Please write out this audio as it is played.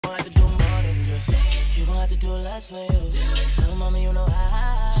have to do less for you. So mama, you know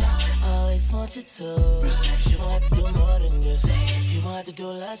I always want you to. You gon' have to do more than just. You gon' have to do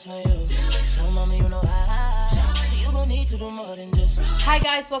less for you. So mama, you know so you gon' need to do more than just. Hi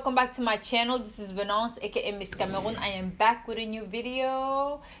guys, welcome back to my channel. This is Venance, aka Miss.Cameroon. I am back with a new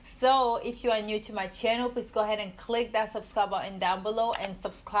video. So if you are new to my channel, please go ahead and click that subscribe button down below and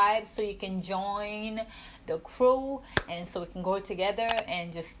subscribe so you can join the crew and so we can go together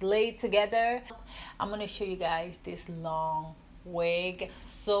and just lay together. I'm gonna show you guys this long wig,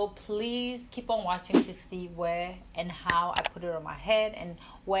 so please keep on watching to see where and how I put it on my head and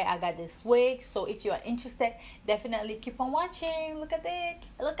where I got this wig. So if you are interested, definitely keep on watching. Look at it,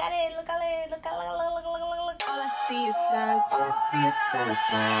 look at it, look at it, look at it, look. All I see is signs, all I see is dollar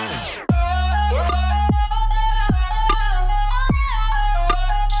signs.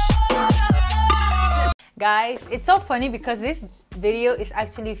 Guys, it's so funny because this video is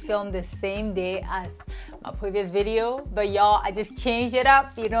actually filmed the same day as my previous video, but y'all, I just changed it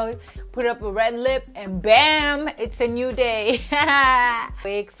up, you know, put up a red lip and bam, it's a new day.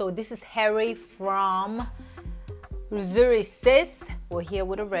 So this is Heri from Zury Sis. We're here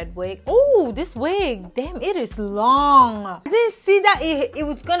with a red wig. Oh, this wig, damn, it is long. I didn't see that it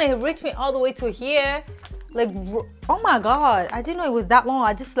was gonna reach me all the way to here. Like, oh my god, I didn't know it was that long.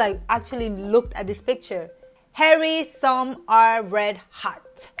 I just like actually looked at this picture. Heri, some are red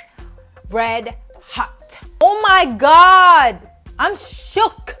hot. Red hot. Oh my god, I'm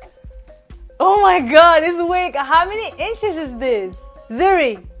shook. Oh my god, this wig, how many inches is this?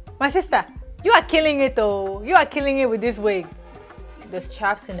 Zury, my sister, you are killing it though. You are killing it with this wig. There's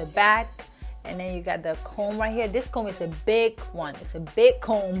chaps in the back. And then you got the comb right here. This comb is a big one. It's a big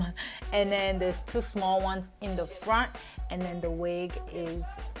comb. And then there's two small ones in the front. And then the wig is,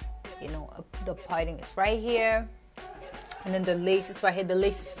 you know, the parting is right here. And then the lace is right here. The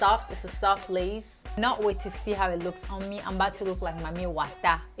lace is soft. It's a soft lace. Not wait to see how it looks on me. I'm about to look like Mami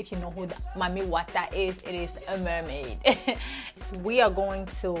Wata. If you know who Mami Wata is, it is a mermaid. So we are going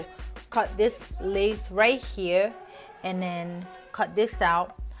to cut this lace right here. And then cut this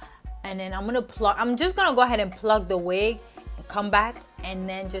out. And then I'm just gonna go ahead and plug the wig and come back and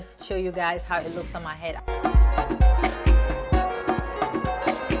then just show you guys how it looks on my head.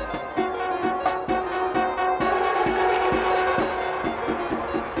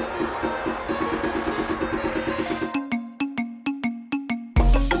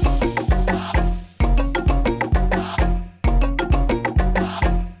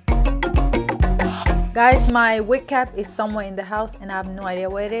 Guys, my wig cap is somewhere in the house and I have no idea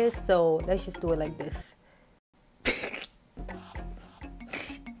where it is, so let's just do it like this.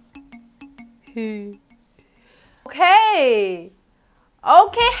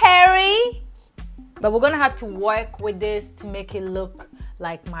 Okay, Heri, but we're gonna have to work with this to make it look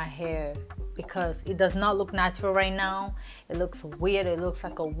like my hair because it does not look natural right now. It looks weird. It looks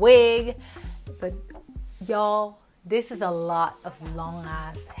like a wig, but y'all, this is a lot of long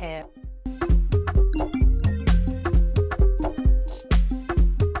ass hair.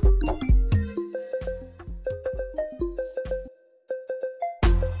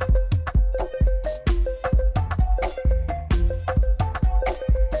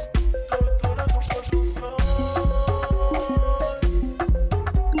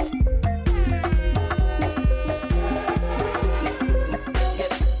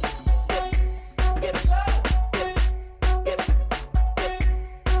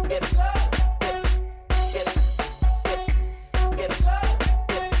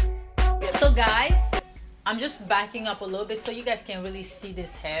 So guys, I'm just backing up a little bit so you guys can really see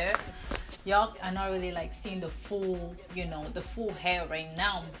this hair. Y'all are not really like seeing the full, you know, the full hair right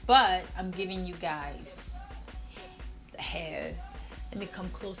now, but I'm giving you guys the hair. Let me come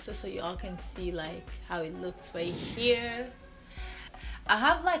closer so y'all can see like how it looks right here. I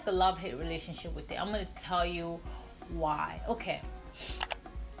have like a love-hate relationship with it. I'm gonna tell you why. Okay,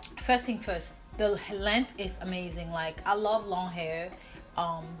 first thing first, the length is amazing. Like, I love long hair.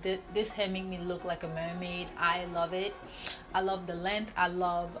 This hair make me look like a mermaid. I love it. I love the length. I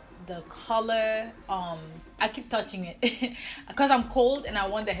love the color. I keep touching it because I'm cold and I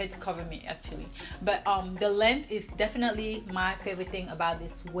want the hair to cover me actually, but the length is definitely my favorite thing about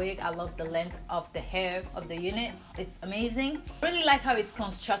this wig. I love the length of the hair of the unit. It's amazing. Really like how it's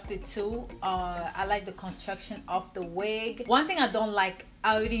constructed too. I like the construction of the wig. One thing I don't like,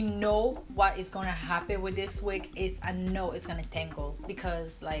 I already know what is gonna happen with this wig is I know it's gonna tangle, because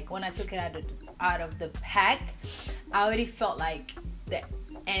like when I took it out of the pack, I already felt like the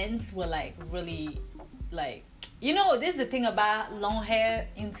ends were like really, like, you know, this is the thing about long hair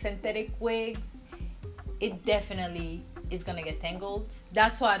in synthetic wigs, it definitely it's gonna get tangled.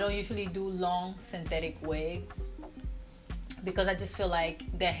 That's why I don't usually do long synthetic wigs, because I just feel like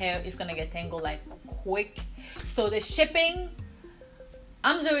the hair is gonna get tangled like quick. So the shipping,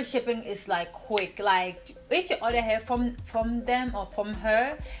 I'm Zury shipping is like quick. Like if you order hair from them or from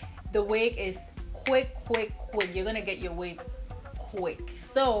her, the wig is quick. You're gonna get your wig quick.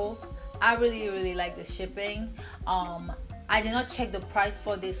 So I really like the shipping. I did not check the price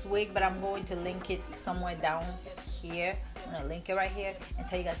for this wig, but I'm going to link it somewhere down here. I'm gonna link it right here and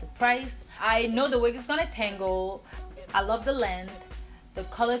tell you guys the price. I know the wig is gonna tangle. I love the length. The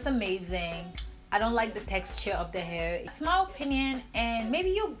color is amazing. I don't like the texture of the hair. It's my opinion, and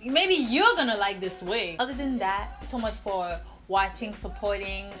maybe you're gonna like this wig. Other than that, so much for watching,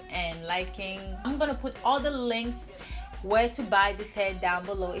 supporting, and liking. I'm gonna put all the links where to buy this hair down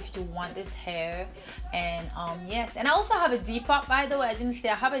below if you want this hair. And yes, and I also have a Depop, by the way. I didn't say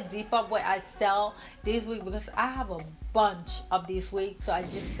I have a Depop where I sell these wigs, because I have a bunch of these wigs, so I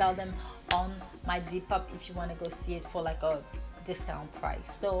just sell them on my Depop if you want to go see it for like a discount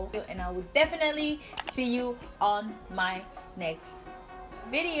price. So, and I will definitely see you on my next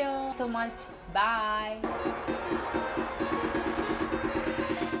video. So much. Bye.